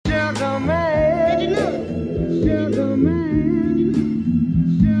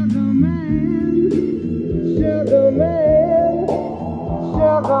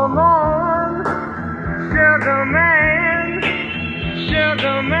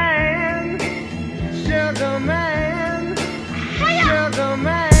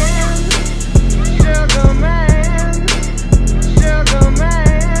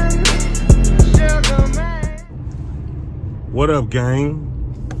What up, gang?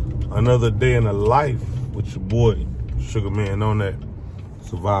 Another day in the life with your boy, Sugar Man on that.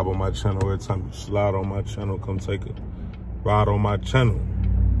 Survive on my channel. Every time you slide on my channel, come take a ride on my channel.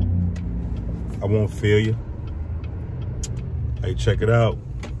 I won't fail you. Hey, check it out.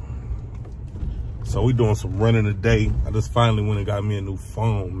 So we doing some running today. I just finally went and got me a new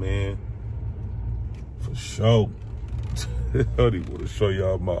phone, man. For sure. I don't even want to show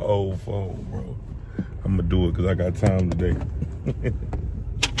y'all my old phone, bro. I'm gonna do it because I got time today.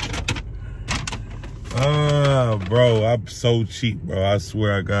 Bro, I'm so cheap, bro. I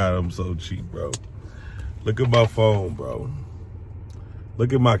swear to God, I'm so cheap, bro. Look at my phone, bro.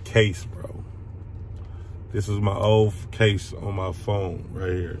 Look at my case, bro. This is my old case on my phone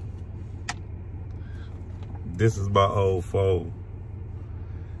right here. This is my old phone.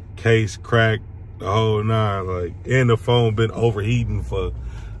 Case cracked, the whole nine, like, and the phone been overheating for,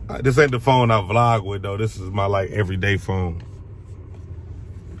 this ain't the phone I vlog with though. This is my like everyday phone.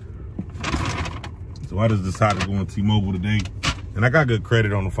 So I just decided to go on T-Mobile today. And I got good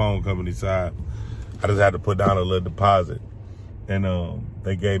credit on the phone company side. I just had to put down a little deposit. And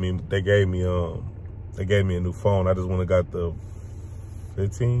they gave me a new phone. I just went and got the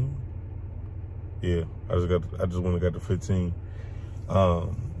 15. Yeah, I just went and got the 15.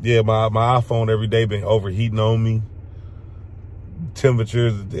 Yeah, my iPhone every day been overheating on me.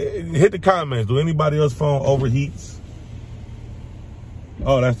 Temperatures, hit the comments. Do anybody else's phone overheats?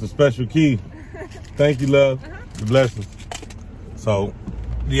 Oh, that's the special key. Thank you, love. The blessings. So,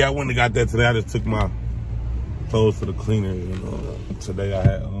 yeah, I went and got that today. I just took my clothes to the cleaner. You know, today I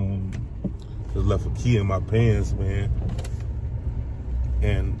had just left a key in my pants, man,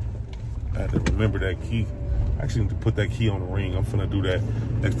 and I had to remember that key. I actually need to put that key on the ring. I'm finna do that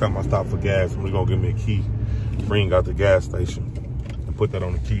next time I stop for gas. I'm gonna give me a key, ring out the gas station, and put that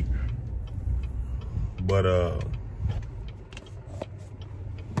on the key. But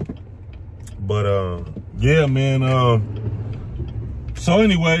yeah, man. So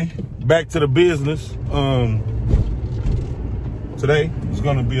anyway, back to the business. Today is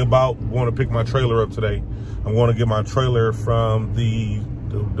gonna be about going to pick my trailer up today. I'm going to get my trailer from the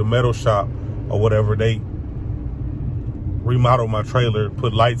metal shop or whatever. They remodeled my trailer,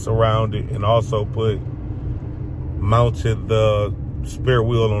 put lights around it, and also mounted the spare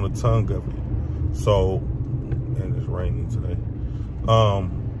wheel on the tongue of it. So, and it's raining today.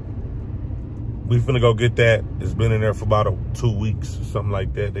 We finna go get that. It's been in there for about 2 weeks or something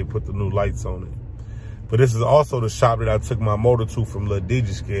like that. They put the new lights on it. But this is also the shop that I took my motor to from the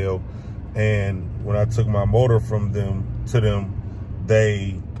Digi scale. And when I took my motor from them to them,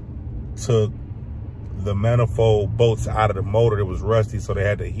 they took the manifold bolts out of the motor that was rusty, so they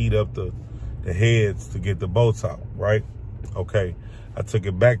had to heat up the heads to get the bolts out, right? Okay, I took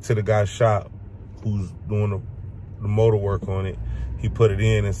it back to the guy's shop who's doing the motor work on it. He put it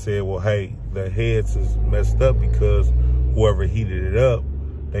in and said, well, hey, the heads is messed up because whoever heated it up,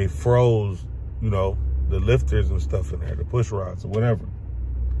 they froze, you know, the lifters and stuff in there, the push rods or whatever.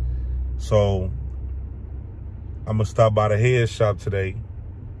 So I'm gonna stop by the head shop today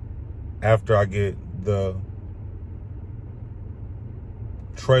after I get the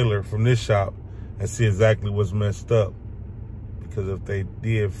trailer from this shop and see exactly what's messed up. Because if they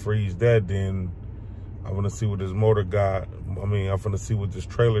did freeze that, then I'm gonna see what this motor guy, I'm gonna see what this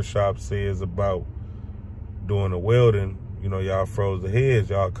trailer shop says about doing the welding. You know, y'all froze the heads,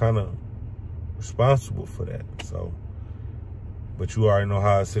 y'all kind of responsible for that. So, but you already know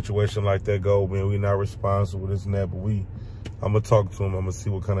how a situation like that go, man. We not responsible, this and that, but I'm gonna talk to him. I'm gonna see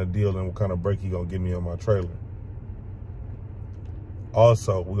what kind of deal and what kind of break he gonna give me on my trailer.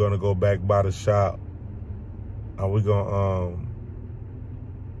 Also, we're gonna go back by the shop and we're gonna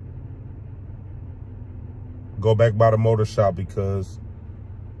go back by the motor shop because,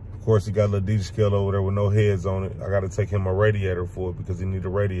 of course, he got a little Digi scale over there with no heads on it. I gotta take him a radiator for it because he need a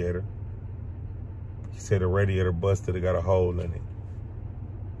radiator. He said the radiator busted, it got a hole in it.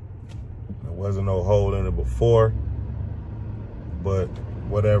 There wasn't no hole in it before, but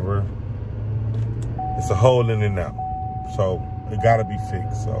whatever. It's a hole in it now. So it gotta be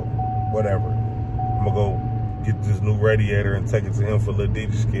fixed, so whatever. I'm gonna go get this new radiator and take it to him for a little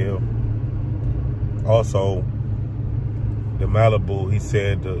Digi scale. Also, the Malibu, he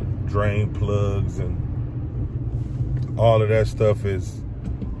said the drain plugs and all of that stuff is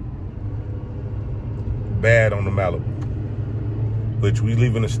bad on the Malibu, which we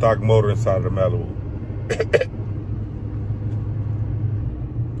leaving the stock motor inside of the Malibu.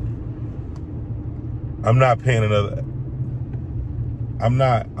 I'm not paying another. I'm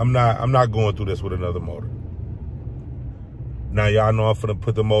not going through this with another motor. Now, y'all know I'm finna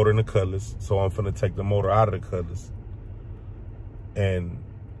put the motor in the Cutlass, so I'm finna take the motor out of the Cutlass. and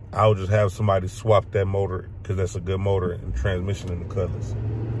I'll just have somebody swap that motor, because that's a good motor, and transmission in the Cutlass.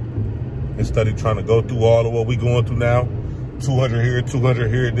 Instead of trying to go through all of what we going through now, 200 here, 200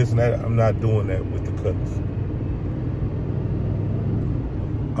 here, this and that, I'm not doing that with the Cutlass.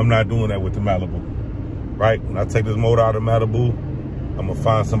 I'm not doing that with the Malibu, right? When I take this motor out of Malibu, I'm gonna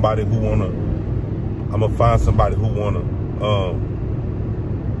find somebody who wanna,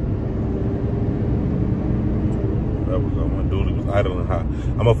 that was on my duty, was idling high.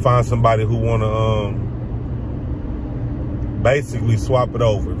 I'm gonna find somebody who wanna basically swap it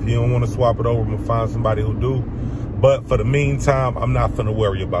over. If he don't wanna swap it over, I'm gonna find somebody who do. But for the meantime, I'm not finna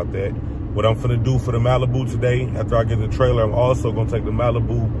worry about that. What I'm finna do for the Malibu today, after I get the trailer, I'm also gonna take the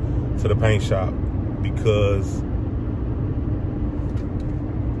Malibu to the paint shop, because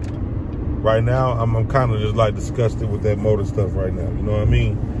right now I'm kind of just like disgusted with that motor stuff right now. You know what I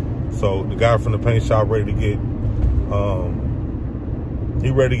mean? So the guy from the paint shop ready to get, he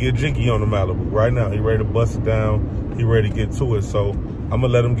ready to get jiggy on the Malibu right now. He ready to bust it down. He ready to get to it. So I'm gonna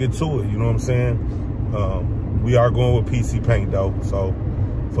let him get to it. You know what I'm saying? We are going with PC paint though. So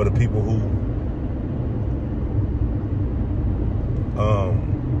for the people who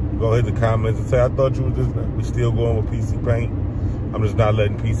go hit the comments and say, I thought you was just, we still going with PC paint. I'm just not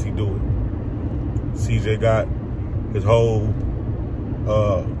letting PC do it. CJ got his whole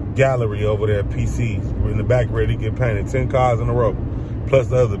gallery over there at PCs. We're in the back ready to get painted. 10 cars in a row, plus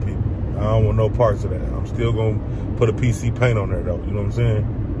the other people. I don't want no parts of that. I'm still gonna put a PC paint on there though, you know what I'm saying?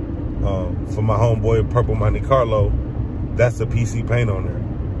 For my homeboy Purple Monte Carlo, that's a PC paint on there.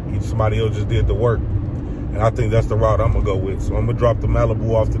 Somebody else just did the work. And I think that's the route I'm gonna go with. So I'm gonna drop the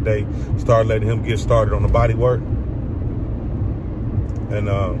Malibu off today, start letting him get started on the body work. And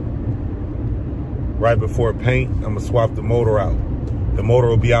right before paint, I'm gonna swap the motor out. The motor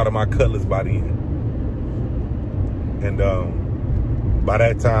will be out of my Cutlass by the end. And by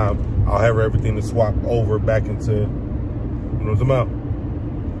that time, I'll have everything to swap over back into, you know what I'm talking about?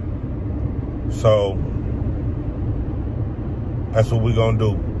 So that's what we're gonna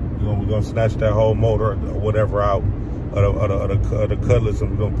do. We're gonna snatch that whole motor or whatever out of the Cutlass, and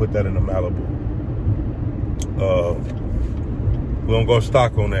we're gonna put that in the Malibu. We're gonna go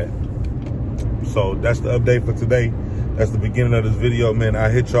stock on that. So that's the update for today. That's the beginning of this video, man. I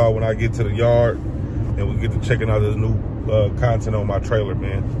hit y'all when I get to the yard and we get to checking out this new content on my trailer,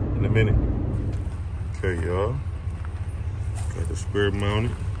 man, in a minute. Okay, y'all. Got the spare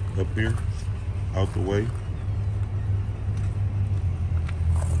mounted up here, out the way.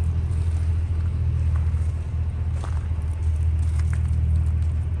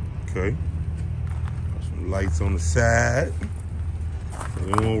 Okay. Got some lights on the side.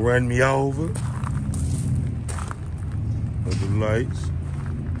 They won't run me over. Got the lights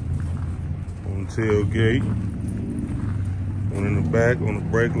on the tailgate. One in the back on the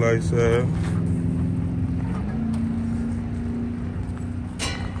brake light side.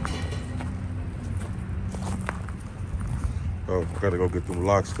 Oh, I gotta go get them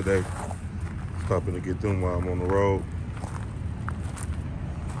locks today. Stopping to get them while I'm on the road.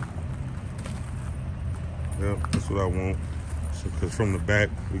 Yep, that's what I want. So, because from the back,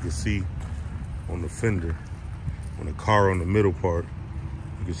 we can see on the fender, on the car on the middle part,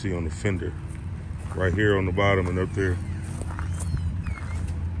 you can see on the fender. Right here on the bottom and up there.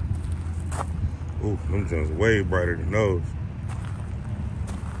 Ooh, them things are way brighter than those.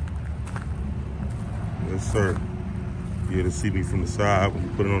 Yes, sir. You able to see me from the side when you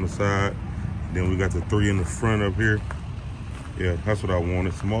put it on the side. Then we got the 3 in the front up here. Yeah, that's what I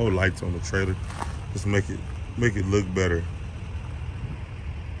wanted. Some old lights on the trailer. Just make it look better.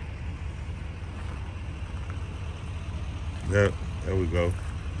 Yeah, there we go.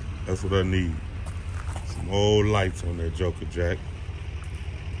 That's what I need. Some old lights on that Joker Jack.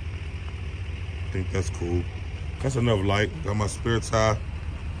 I think that's cool. That's enough light. Got my spare tire.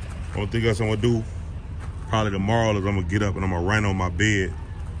 Only thing else I'm gonna do probably tomorrow is I'm gonna get up and I'm gonna rhino my bed.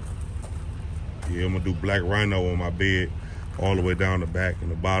 Yeah, I'm gonna do black rhino on my bed all the way down the back and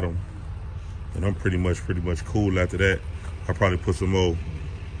the bottom. And I'm pretty much cool after that. I'll probably put some more,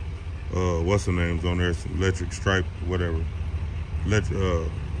 what's the names on there, some electric stripe, whatever.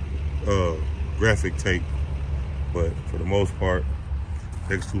 Graphic tape. But for the most part,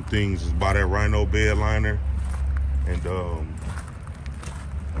 next 2 things is buy that rhino bed liner and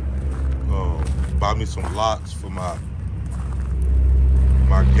buy me some locks for my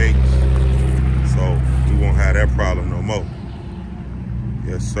gates. So we won't have that problem no more.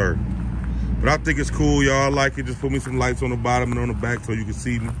 Yes, sir. But I think it's cool, y'all. I like it. Just put me some lights on the bottom and on the back so you can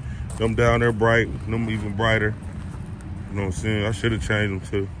see me. Them down there bright, them even brighter. You know what I'm saying? I should have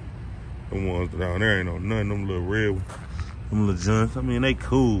changed them to the ones down there. Ain't no nothing, them little red ones. Them little joints, I mean, they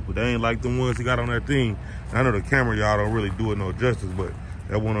cool, but they ain't like the ones he got on that thing. I know the camera, y'all don't really do it no justice, but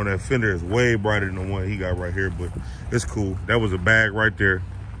that one on that fender is way brighter than the one he got right here, but it's cool. That was a bag right there.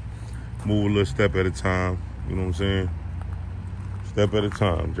 Move a little step at a time, you know what I'm saying? Step at a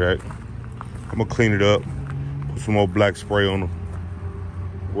time, Jack. I'm gonna clean it up, put some more black spray on the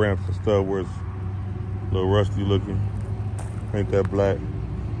ramps and stuff where it's a little rusty looking. Paint that black.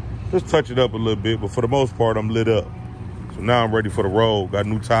 Just touch it up a little bit, but for the most part, I'm lit up. So now I'm ready for the road. Got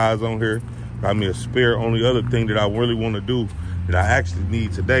new tires on here. Got me a spare. Only other thing that I really want to do that I actually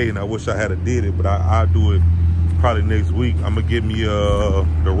need today, and I wish I had did it, but I'll do it probably next week. I'm gonna get me the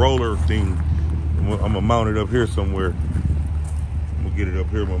roller thing. I'm gonna mount it up here somewhere. I'm gonna get it up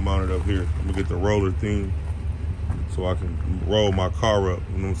here. I'm gonna mount it up here. I'm gonna get the roller thing so I can roll my car up.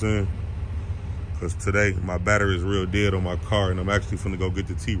 You know what I'm saying? Because today my battery is real dead on my car, and I'm actually finna go get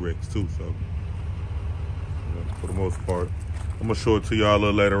the T-Rex too. So, you know, for the most part, I'm gonna show it to y'all a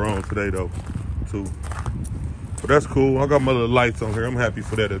little later on today though, too. But that's cool. I got my little lights on here. I'm happy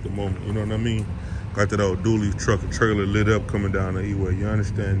for that at the moment. You know what I mean? Got that old dually truck and trailer lit up coming down the E-way. You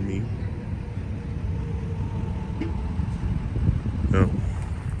understand me? Yeah.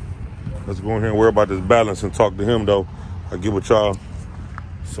 Let's go in here and worry about this balance and talk to him though. I'll get with y'all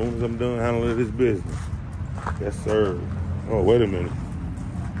as soon as I'm done handling this business. Yes, sir. Oh, wait a minute.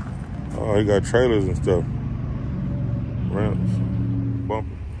 Oh, he got trailers and stuff. Ramps.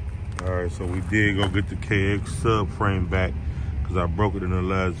 Bumper. All right, so we did go get the KX subframe back because I broke it in the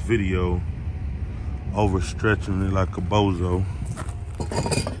last video, overstretching it like a bozo.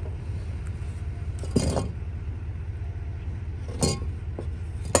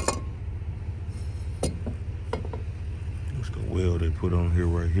 What's the wheel they put on here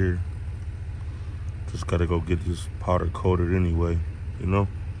right here? Just gotta go get this powder coated anyway, you know?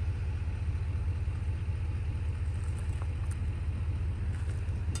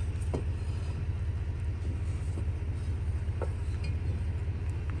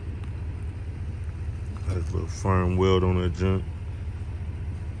 Got this little firm weld on that junk.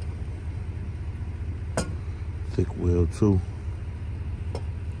 Thick weld too.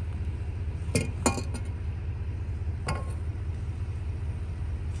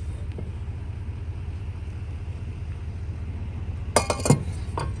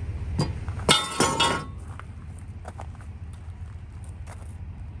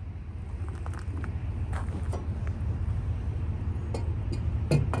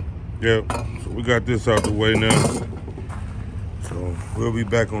 Yep, so we got this out the way now. So we'll be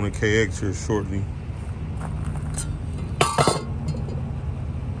back on the KX here shortly.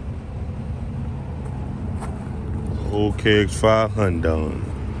 Old KX5 Hyundai.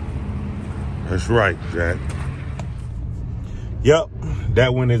 That's right, Jack. Yep,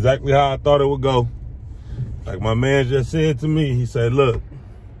 that went exactly how I thought it would go. Like my man just said to me, he said, look,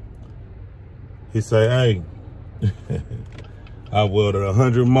 he said, hey, I welded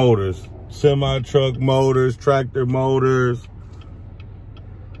 100 motors, semi-truck motors, tractor motors.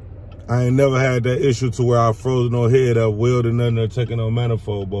 I ain't never had that issue to where I froze no head up, welding nothing or taking no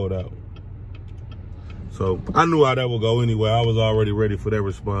manifold bolt out. So I knew how that would go anyway. I was already ready for that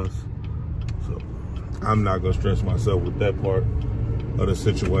response. So I'm not gonna stress myself with that part of the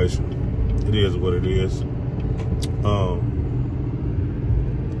situation. It is what it is.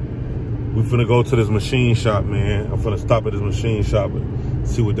 We finna go to this machine shop, man. I'm finna stop at this machine shop and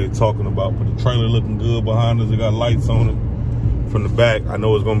see what they talking about. But the trailer looking good behind us. It got lights on it from the back. I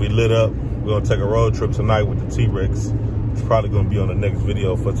know it's gonna be lit up. We're gonna take a road trip tonight with the T-Rex. It's probably gonna be on the next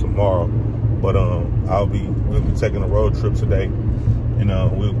video for tomorrow. But we'll be taking a road trip today. And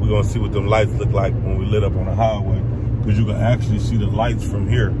we're gonna see what them lights look like when we lit up on the highway. Because you can actually see the lights from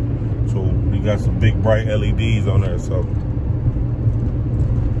here. So we got some big bright LEDs on there, so.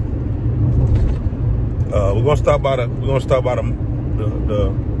 We're gonna stop by the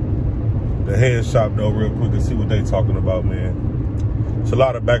head shop though real quick and see what they talking about, man. It's a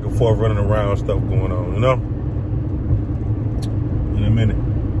lot of back and forth running around stuff going on, you know? In a minute.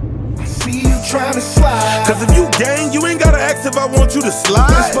 See you trying to slide. Cause if you gang, you ain't gotta ask if I want you to slide.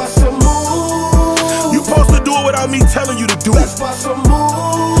 Let's bust some moves. You supposed to do it without me telling you to do Let's it. bust some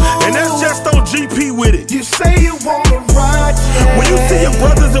moves. And that's just on GP with it. You say you wanna ride, yeah. When you see your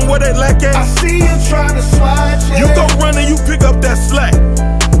brothers and where they lack at, I see you trying to slide, yeah. you gon' run and you pick up that slack.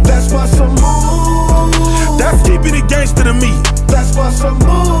 Let's bust some moves. That's keeping it gangster to me. Let's bust some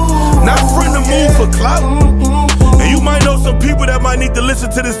moves. Not friend to move for clout. And you might know some people that might need to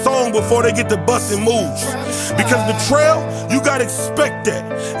listen to this song before they get to busting moves. Because the trail, you gotta expect that.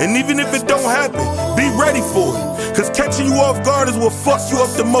 And even if it don't happen, be ready for it. Cause catching you off guard is what fucks you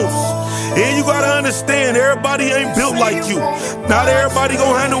up the most. And you gotta understand, everybody ain't built like you. Not everybody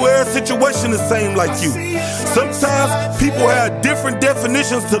gonna handle every situation the same like you. Sometimes people have different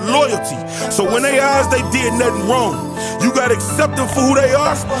definitions to loyalty. So when they eyes they did nothing wrong, you gotta accept them for who they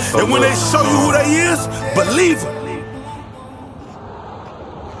are. And when they show you who they is, believe them.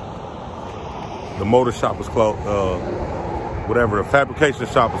 The motor shop was closed, whatever, the fabrication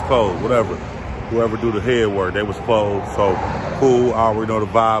shop was closed, whatever. Whoever do the head work, they was closed. So cool, I already know the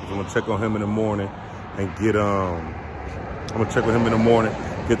vibes. I'm gonna check on him in the morning and get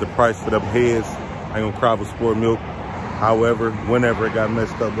get the price for them heads. I ain't gonna cry for sport milk. However, whenever it got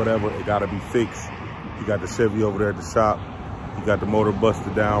messed up, whatever, it gotta be fixed. You got the Chevy over there at the shop. You got the motor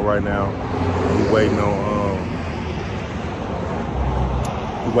busted down right now. We waiting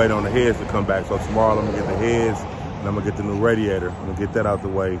on the heads to come back. So tomorrow I'm gonna get the heads and I'm gonna get the new radiator. I'm gonna get that out the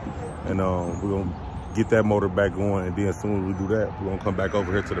way, and we're gonna get that motor back going. And then as soon as we do that, we're gonna come back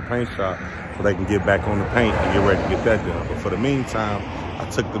over here to the paint shop so they can get back on the paint and get ready to get that done. But for the meantime, I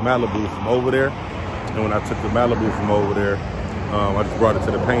took the Malibu from over there, and when I took the Malibu from over there, I just brought it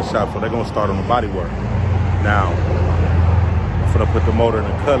to the paint shop, so they're gonna start on the body work. Now, I'm gonna put the motor in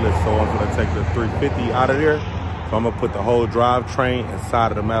the cutlass, so I'm gonna take the 350 out of there. So I'm gonna put the whole drivetrain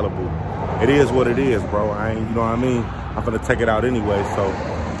inside of the Malibu. It is what it is, bro. I ain't, you know what I mean? I'm gonna take it out anyway, so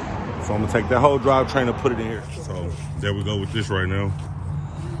I'm gonna take that whole drivetrain and put it in here. So there we go with this right now.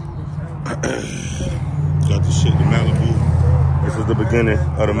 Got the shit, the Malibu. This is the beginning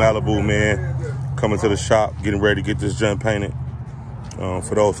of the Malibu, man. Coming to the shop, getting ready to get this junk painted.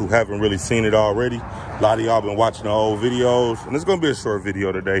 For those who haven't really seen it already, a lot of y'all been watching the old videos, and it's gonna be a short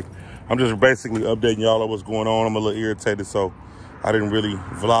video today. I'm just basically updating y'all on what's going on. I'm a little irritated, so I didn't really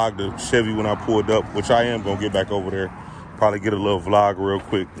vlog the Chevy when I pulled up, which I am gonna get back over there. Probably get a little vlog real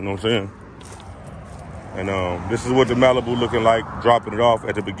quick, you know what I'm saying? And this is what the Malibu looking like, dropping it off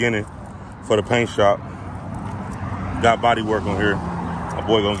at the beginning for the paint shop. Got body work on here. My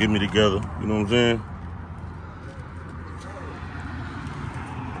boy gonna get me together, you know what I'm saying?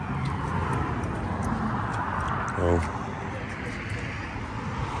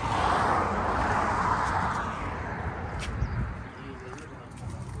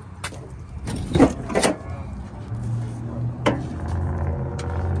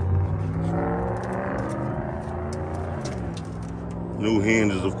 New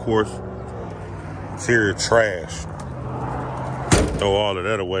hinges, of course. Interior trash. Throw all of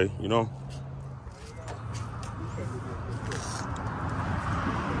that away, you know?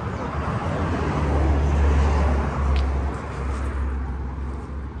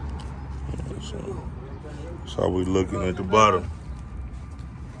 That's how we looking at the bottom.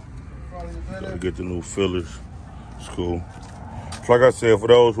 Gotta get the new fillers. It's cool. So like I said, for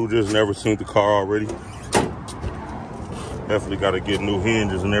those who just never seen the car already, definitely got to get new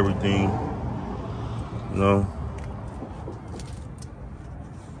hinges and everything, you know.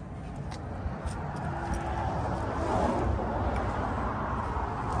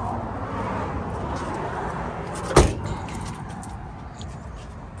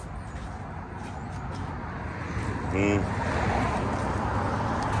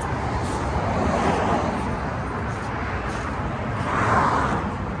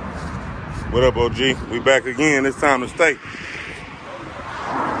 What up, OG? We back again. It's time to stay.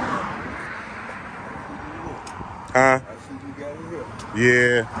 Huh?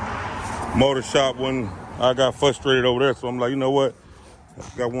 Yeah. Motor shop when I got frustrated over there, so I'm like, you know what?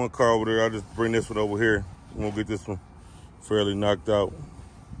 I got one car over there. I'll just bring this one over here. I'm gonna get this one fairly knocked out.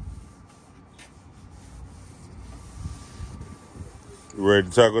 You ready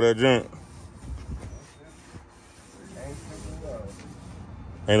to tackle that junk?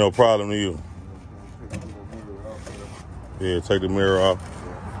 Ain't no problem to you. Yeah, take the mirror off.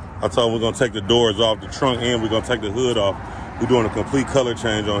 I told him we're gonna take the doors off the trunk and we're gonna take the hood off. We're doing a complete color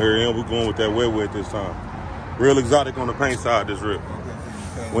change on here and we're going with that wet this time. Real exotic on the paint side, this rip.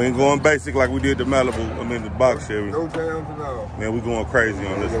 We ain't going basic like we did the Malibu, the box Chevy. No jams at all. Man, we going crazy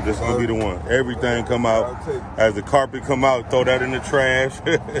on this. This is gonna be the one. Everything come out. As the carpet come out, throw that in the trash.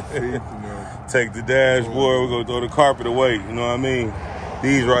 Take the dashboard, we're gonna throw the carpet away, you know what I mean?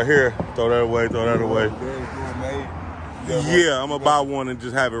 These right here, throw that away, throw that away. Yeah, I'm gonna buy one and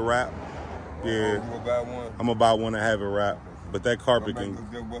just have it wrapped. Yeah, I'm gonna buy one and have it wrapped. But that carpet can.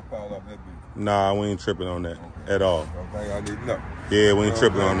 Nah, we ain't tripping on that at all. Yeah, we ain't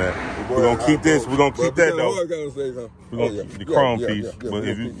tripping on that. We're gonna keep this. We're gonna keep that though. We're gonna keep the chrome piece. But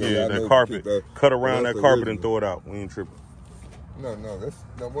if you, that carpet, cut around that carpet and throw it out. We ain't tripping. No, that's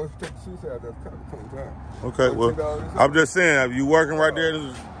once you take the sheets out, that's kind of clean. Okay, well, I'm just saying, you working right there?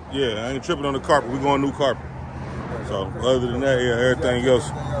 Yeah, I ain't tripping on the carpet. We going new carpet. So other than that, yeah, everything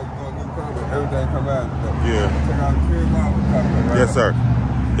else. Everything come out. Yeah. Check out the trim out. Right? Yes, sir.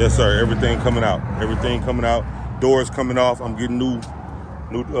 Yes, sir. Everything coming out. Everything coming out. Doors coming off. I'm getting new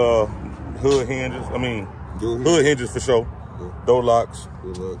hood hinges. I mean, hood hinges for sure. Yeah. Door locks.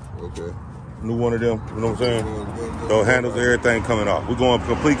 Good luck. Okay. New one of them. You know what I'm saying? Door handles, everything coming off. We're going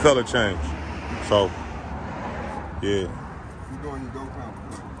complete color change. So, yeah. You doing your door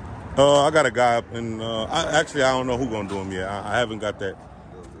count? I got a guy up, and I don't know who's gonna do them yet. I haven't got that.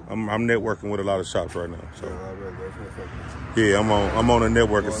 I'm networking with a lot of shops right now. So yeah, I'm on the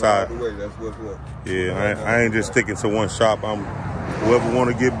networking side. That's what's up. Yeah, I ain't just sticking to one shop. Whoever want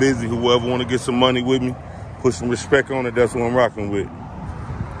to get busy, whoever want to get some money with me, put some respect on it. That's what I'm rocking with.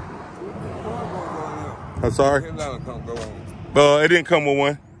 I'm sorry. It didn't come with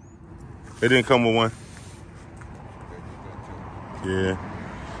one. It didn't come with one. Yeah.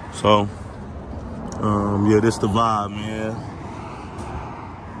 So, yeah, this the vibe, man.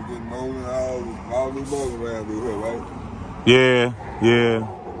 You getting molding all new molding around here, right? Yeah.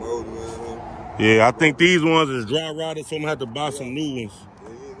 Molding around Yeah, I think these ones is dry rotted, so I'm gonna have to buy some new ones.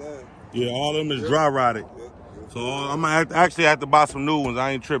 Yeah, all of them is dry rotted. So I'm gonna actually have to buy some new ones.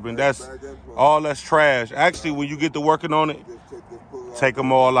 I ain't tripping. That's trash. Actually, when you get to working on it, take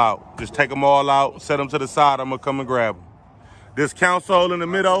them all out. Just take them all out, set them to the side. I'm gonna come and grab them. This console in the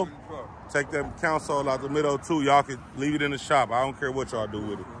middle, take that console out the middle too. Y'all can leave it in the shop. I don't care what y'all do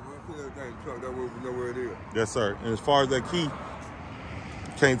with it. Yes, sir. And as far as that key, you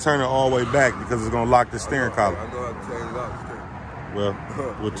can't turn it all the way back because it's gonna lock the steering column. I know how to change it out. Well,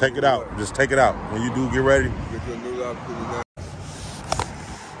 we'll take it out. Just take it out. When you do get ready. Get your new lock, put it down.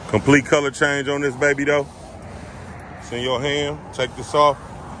 Complete color change on this baby though. It's in your hand. Take this off.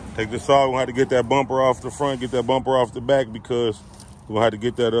 Take this off. We're gonna have to get that bumper off the front, get that bumper off the back because we're gonna have to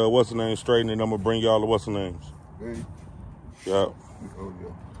get that what's the name straightened, and I'm gonna bring y'all the what's the names. Hey. Yeah. Oh, yeah.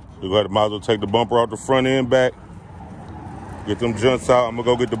 You might as well take the bumper off the front and back. Get them junts out. I'm gonna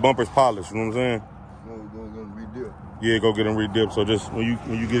go get the bumpers polished. You know what I'm saying? No, we're gonna re-dip. Yeah, go get them re-dipped. So just when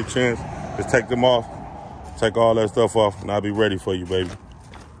you get a chance, just take them off. Take all that stuff off, and I'll be ready for you, baby.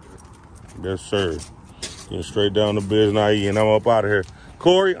 Yes, sir. Getting straight down to biz now, and I'm up out of here.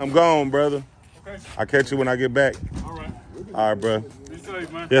 Corey, I'm gone, brother. Okay. I'll catch you when I get back. All right. All right, bro. Be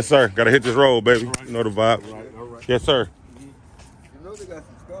safe, man. Yes, sir. Gotta hit this road, baby. Right. You know the vibe. All right. Yes, sir. You know they got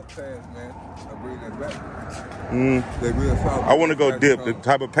some scuff pads, man. I bring that back. They real soft. I want to go dip. The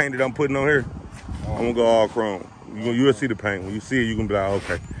type of paint that I'm putting on here, I'm gonna go all chrome. You'll see the paint. When you see it, you can be like,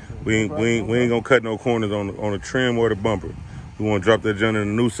 okay. We ain't gonna cut no corners on the trim or the bumper. We want to drop that joint in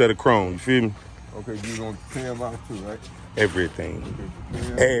a new set of chrome. You feel me? Okay, you gonna trim out too, right? Everything.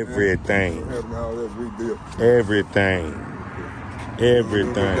 Okay. Everything. Having all that re-dip. Everything.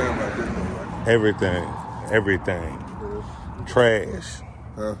 Everything. Down like this, right? Everything. Trash.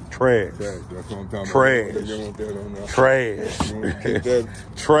 Huh? Trash. That's what I'm talking Trash. about. You want that on there. Trash. You wanna keep that?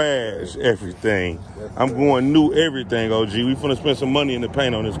 Trash. Everything. I'm going new everything, OG. We finna spend some money in the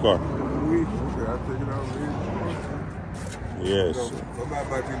paint on this car. Okay, I'll take it out here. Yes. Somebody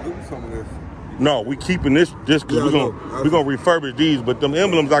might be looking some of this. No, we keeping this because Yeah, we're gonna refurbish these, but them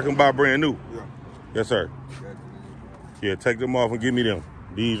emblems I can buy brand new. Yeah. Yes, sir. Yeah, take them off and give me them.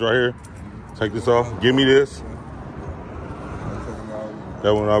 These right here. Take this off. Give me this.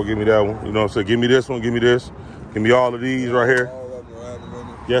 That one, I'll give me that one. You know what I'm saying? Give me this one. Give me this. Give me all of these right here. All of them around the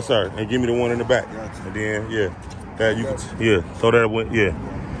minute. Yes, sir. And give me the one in the back. Gotcha. And then, yeah, that you can, yeah. So that went, yeah.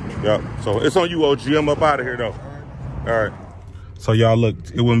 Yep. So it's on you, OG. I'm up out of here though. All right. So y'all look,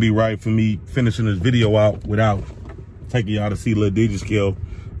 it wouldn't be right for me finishing this video out without taking y'all to see Lil Digi scale.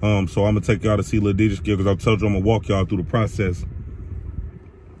 So I'm gonna take y'all to see Lil Digi scale because I told you I'm gonna walk y'all through the process.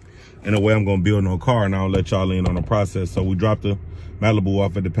 And the way I'm gonna build no car, and I'll let y'all in on the process. So we dropped the Malibu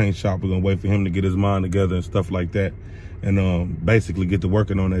off at the paint shop. We're gonna wait for him to get his mind together and stuff like that. And basically get to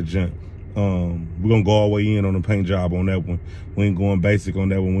working on that junk. We're gonna go all the way in on the paint job on that one. We ain't going basic on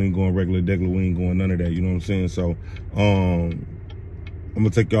that one. We ain't going regular degular. We ain't going none of that. You know what I'm saying? So I'm gonna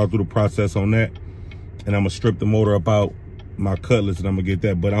take y'all through the process on that. And I'm gonna strip the motor up out my cutlass and I'm gonna get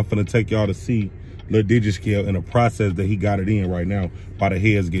that. But I'm finna take y'all to see Lil Digi scale in a process that he got it in right now while the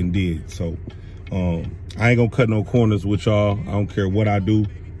head's getting did. So I ain't gonna cut no corners with y'all. I don't care what I do.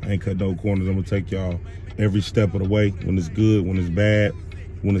 I ain't cut no corners. I'm gonna take y'all every step of the way, when it's good, when it's bad,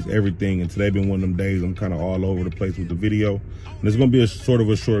 when it's everything. And today been one of them days I'm kind of all over the place with the video. And it's gonna be a sort of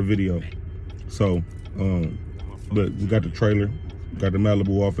a short video. So, but we got the trailer, got the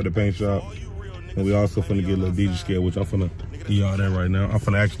Malibu off at the paint shop. And we also finna get a Lil Digi scale, which I'm finna give y'all that right now. I'm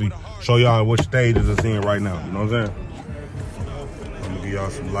finna actually show y'all what stages it's in right now. You know what I'm saying? I'm gonna give y'all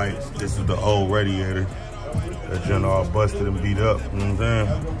some lights. This is the old radiator. That joint all busted and beat up. You know what I'm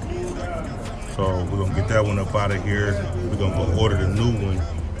saying? So we're gonna get that one up out of here. We're gonna go order the new one.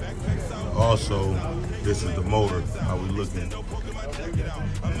 Also, this is the motor, how we looking. On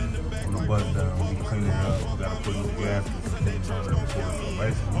the button down, we clean it up. We gotta put new gas and things on there before. So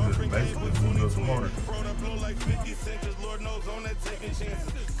basically clean up the motor.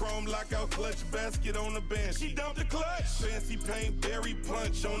 Chrome lockout clutch basket on the bench. She dumped the clutch. Fancy paint, berry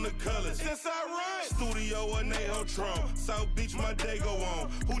punch on the colors. That's alright. Studio a Neotron. South Beach, my day go on.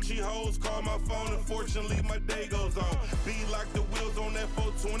 Hoochie hoes call my phone. Unfortunately, my day goes on. Be like the wheels on that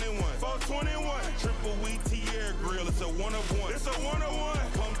 421. 421. Triple WT air grill. It's a 1-of-1. It's a 1-of-1.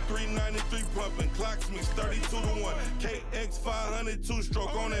 Pump 393 pumping. Clocks mix 32 to 1. KX 500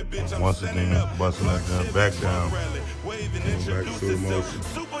 two-stroke on that bitch. I'm once again, busting that gun back down. Waving, introduce itself.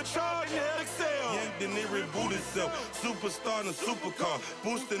 Supercharged, excel. Yanked and it reboot itself. Superstar in a supercar.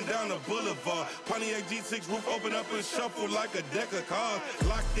 Boosting down the boulevard. Pontiac G6 roof open up and shuffle like a deck of cards.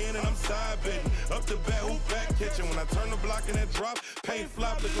 Locked in and I'm side betting. Up the bat, who back catching. When I turn the block and that drop, paint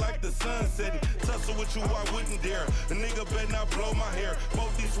flop look like the sun setting. Tussle with you, I wouldn't dare. The nigga better not blow my hair.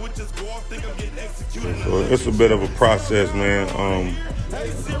 Both these switches go off, think I'm getting executed. So it's a bit of a process, man.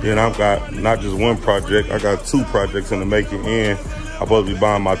 Then I've got not just one project, I got 2 projects in the making, and I'm supposed to be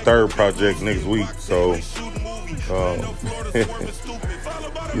buying my 3rd project next week. So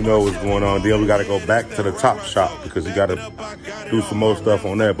you know what's going on. Then we got to go back to the top shop because you got to do some more stuff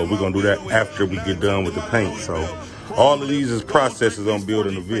on that, but we're going to do that after we get done with the paint. So all of these is processes on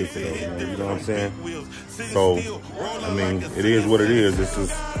building a vehicle, though, man, you know what I'm saying? So, I mean, it is what it is. This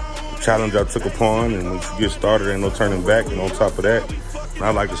is a challenge I took upon, and once you get started, ain't no turning back. And on top of that, when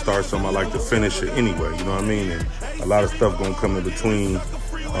I like to start something, I like to finish it anyway, you know what I mean? And a lot of stuff going to come in between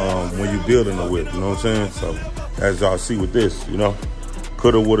when you're building a whip, you know what I'm saying? So, as y'all see with this, you know,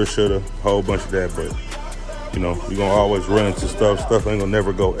 coulda, woulda, shoulda, whole bunch of that, but, you know, you're going to always run into stuff. Stuff ain't going to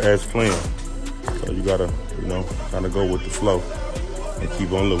never go as planned. So you got to, you know, kind of go with the flow and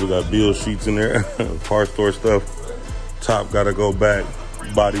keep on. Look, we got build sheets in there, parts store stuff. Top got to go back,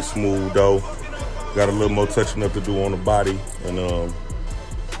 body smooth though. Got a little more touching up to do on the body. And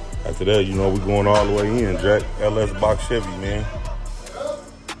after that, you know, we going all the way in, Jack. LS box Chevy, man.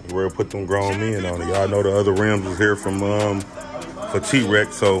 We ready to put them grown men on it. Y'all know the other rims is here from for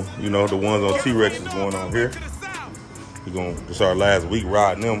T-Rex, so you know the ones on T-Rex is going on here. This our last week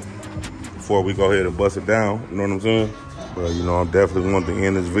riding them before we go ahead and bust it down, you know what I'm saying? But you know, I definitely want to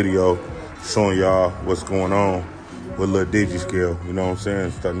end this video showing y'all what's going on with little Digi scale, you know what I'm saying?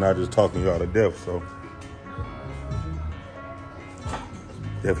 Instead of not just talking y'all to death. So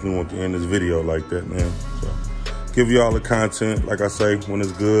definitely want to end this video like that, man. So give y'all the content, like I say, when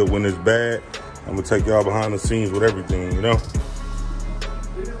it's good, when it's bad, I'm gonna take y'all behind the scenes with everything, you know?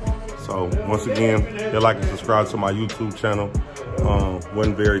 So once again, hit like and subscribe to my YouTube channel.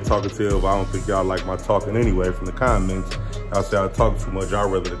 Wasn't very talkative. I don't think y'all like my talking anyway from the comments. Y'all say I talk too much. Y'all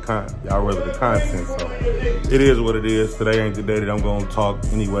rather the content. So it is what it is. Today ain't the day that I'm gonna talk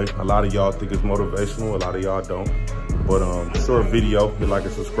anyway. A lot of y'all think it's motivational. A lot of y'all don't. But short video. Hit like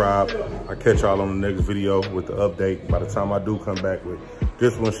and subscribe. I'll catch y'all on the next video with the update. By the time I do come back with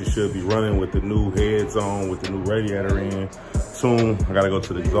this one, she should be running with the new heads on, with the new radiator in. Soon, I gotta go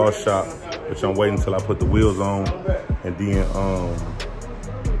to the exhaust shop, which I'm waiting until I put the wheels on, and then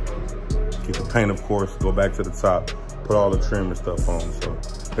get the paint, of course, go back to the top, put all the trim and stuff on. So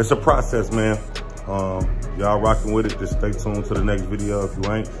it's a process, man. Y'all rocking with it. Just stay tuned to the next video. If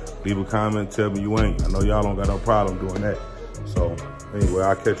you ain't, leave a comment, tell me you ain't. I know y'all don't got no problem doing that. So anyway,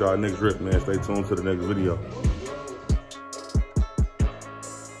 I'll catch y'all next rip, man. Stay tuned to the next video.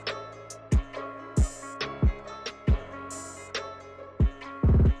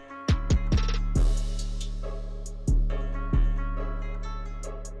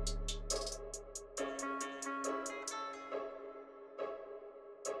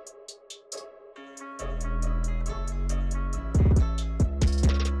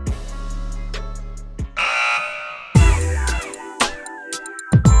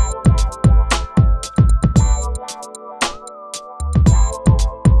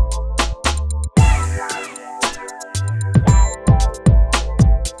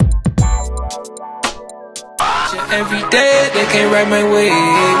 Every day, they can't ride my wave.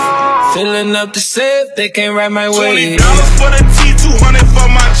 Filling up the safe, they can't ride my wave. $20 for the T, 200 for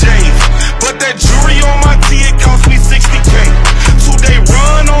my J's. But that jewelry on my T, it cost me 60K. 2-day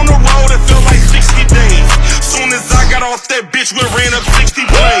run on the road, it felt like 60 days. Soon as I got off that bitch, we ran up 60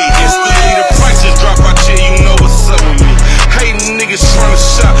 blades. Instantly the prices drop out here, you know what's up with me. Hating niggas tryna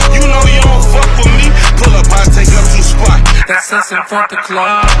shop, you know you don't fuck with me. Pull up, I take up 2 spots. since and front the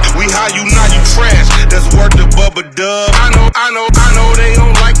club. We high, you not, you trash. That's worth the bubba dub. I know they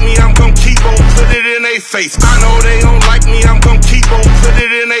don't like me. I'm gon' keep on put it in they face. I know they don't like me. I'm gon' keep on put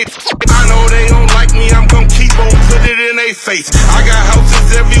it in they. I know they don't like me. I'm gon' keep on put it in they face. I got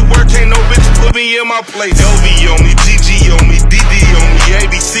houses everywhere. Can't no bitch put me in my place. LV on me, Digi on me, DD on me,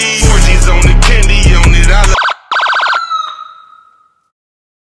 ABC. 4G's on it, Candy on it. I love.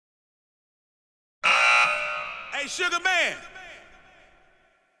 Hey, Sugar Man.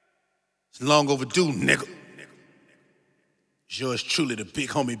 It's long overdue, nigga. It's yours truly, the big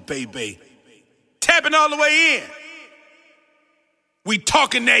homie Baby. Tapping all the way in. We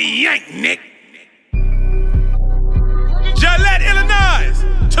talking that yank, Nick. Gillette, Illinois,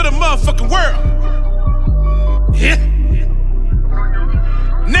 to the motherfucking world. Yeah.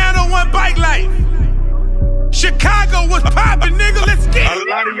 901 Bike Life. Chicago was poppin', nigga, let's get it. A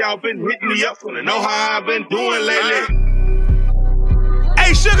lot of y'all been hitting me up, wanna know how I've been doing lately.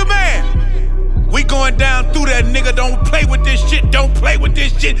 Hey, Sugar Man, we going down through that, nigga. Don't play with this shit, don't play with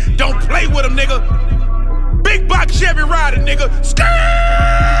this shit, don't play with him, nigga. Big box Chevy rider, nigga. Skirt!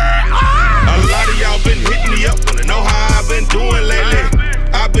 Ah! A lot of y'all been hitting me up, wanna know how